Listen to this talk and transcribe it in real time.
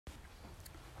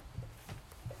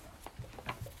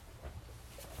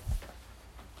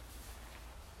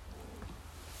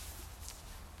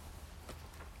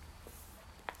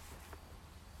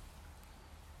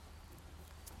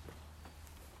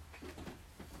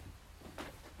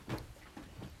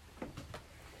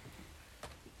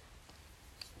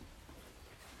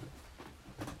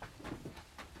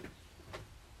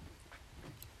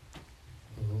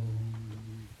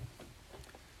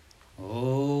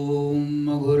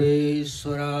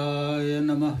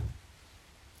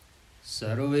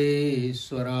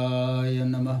सर्वेश्वराय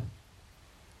नमः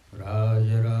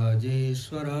राजराजेश्वराय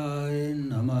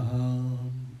नमः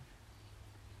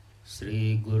श्री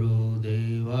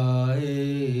गुरुदेवाय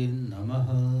नमः।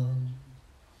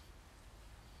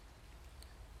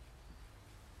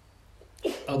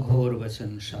 अघोर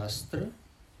वचन शास्त्र,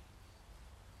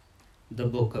 the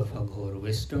book of Aghor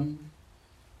wisdom,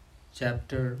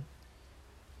 chapter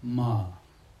Ma,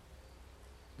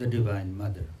 the Divine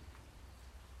Mother,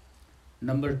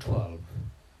 number 12.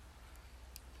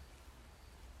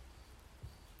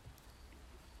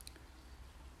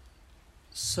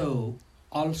 So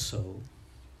also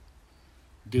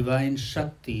divine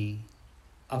Shakti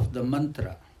of the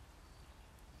mantra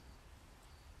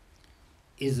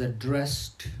is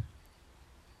addressed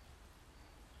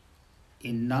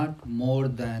in not more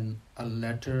than a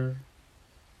letter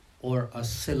or a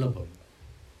syllable.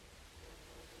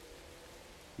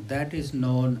 That is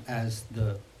known as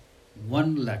the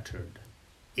one-lettered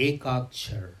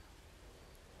Ekakshar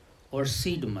or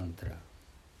seed mantra.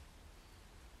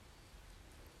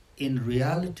 In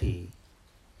reality,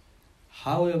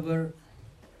 however,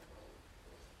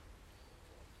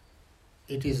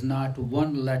 it is not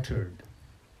one-lettered.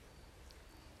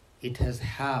 It has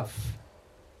half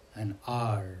an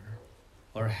R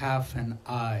or half an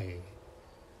I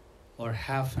or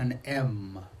half an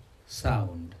M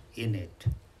sound in it,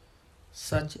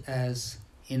 such as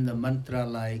in the mantra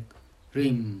like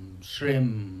Rim,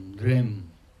 Shrim,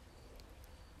 Drim,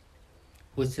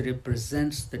 which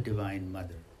represents the Divine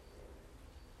Mother.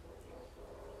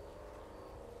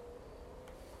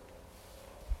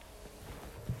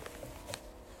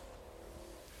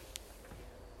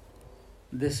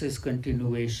 This is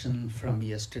continuation from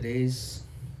yesterday's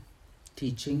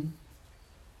teaching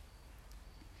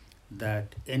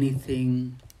that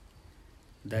anything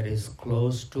that is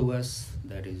close to us,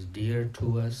 that is dear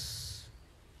to us,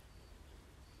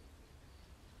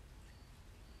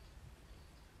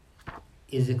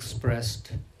 is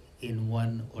expressed in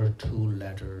one or two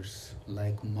letters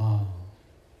like Ma.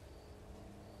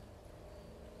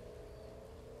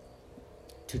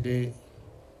 Today,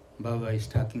 Baba is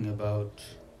talking about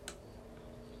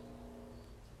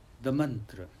the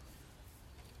mantra.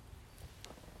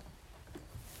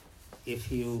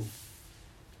 If you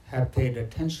have paid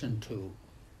attention to,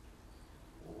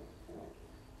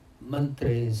 mantra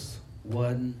is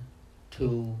 1,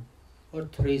 2, or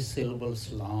 3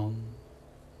 syllables long.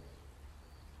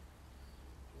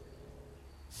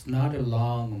 It's not a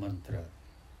long mantra.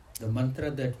 The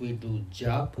mantra that we do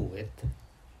jap with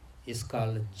is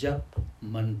called Jap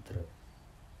Mantra.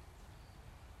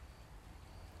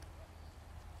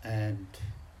 And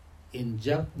in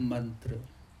Jap Mantra,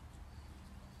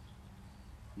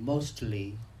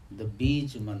 mostly the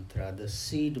Bij Mantra, the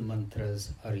seed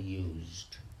mantras are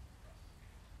used.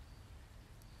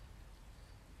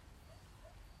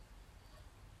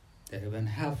 They're even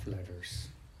half letters.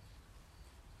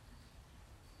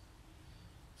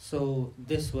 So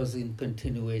this was in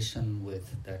continuation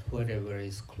with that whatever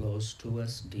is close to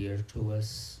us, dear to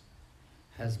us,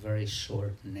 has very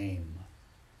short name.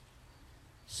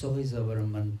 So is our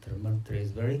mantra. Mantra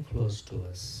is very close to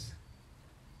us.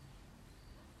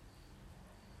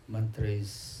 Mantra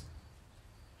is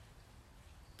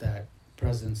that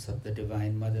presence of the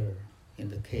Divine Mother in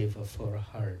the cave of our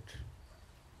heart.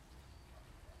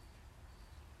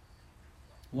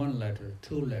 1 letter,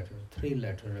 2 letter, 3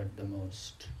 letter at the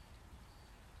most.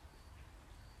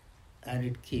 And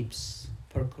it keeps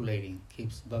percolating,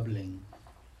 keeps bubbling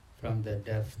from the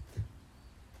depth.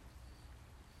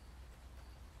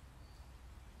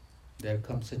 There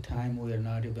comes a time we are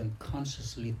not even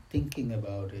consciously thinking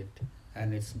about it,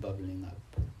 and it's bubbling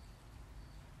up.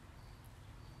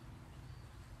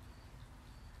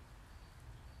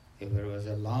 If there was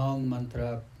a long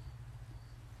mantra,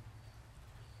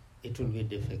 it will be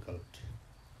difficult.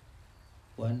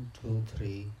 1, 2,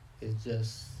 3 is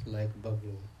just like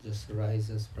bubble, just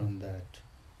rises from that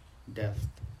depth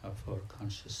of our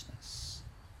consciousness.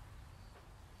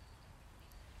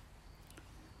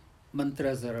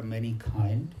 Mantras are many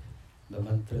kind. The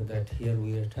mantra that here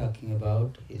we are talking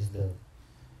about is the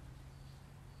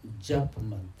Jap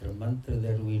mantra, mantra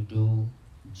that we do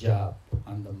jap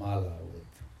on the mala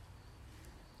with.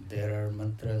 There are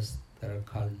mantras that are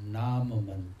called Nama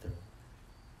mantra,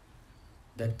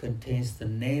 that contains the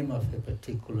name of a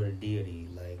particular deity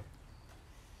like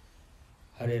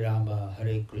Hare Rama,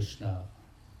 Hare Krishna,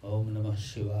 Om Namah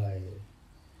Shivaya.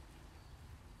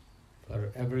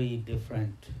 For every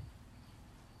different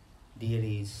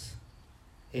deities,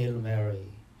 Hail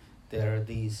Mary, there are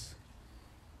these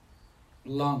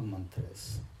long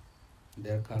mantras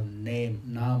They're called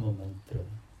Nama Mantra,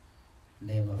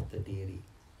 name of the deity.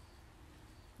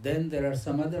 Then there are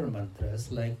some other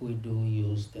mantras, like we do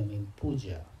use them in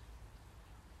puja.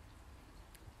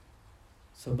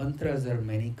 So mantras are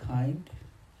many kind,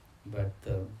 but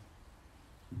the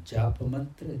japa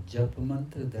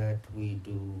mantra that we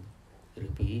do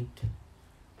repeat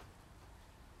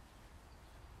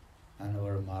on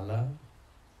our mala,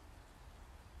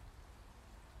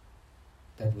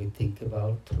 that we think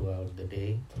about throughout the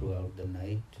day, throughout the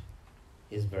night,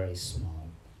 is very small.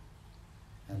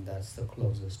 And that's the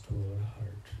closest to our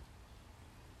heart.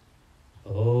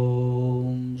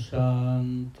 Om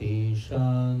Shanti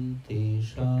Shanti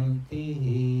Shanti.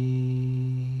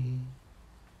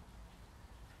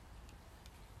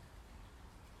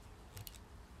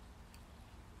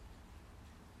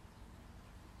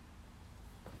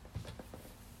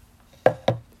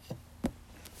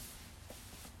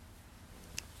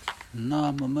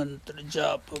 Nama mantra,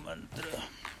 japa mantra,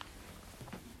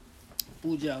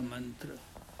 puja mantra,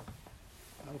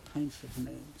 all kinds of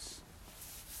names.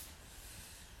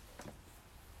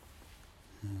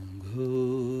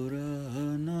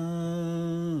 Ghorana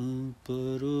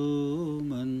paro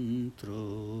mantro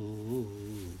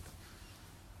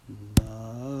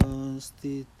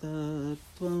nastita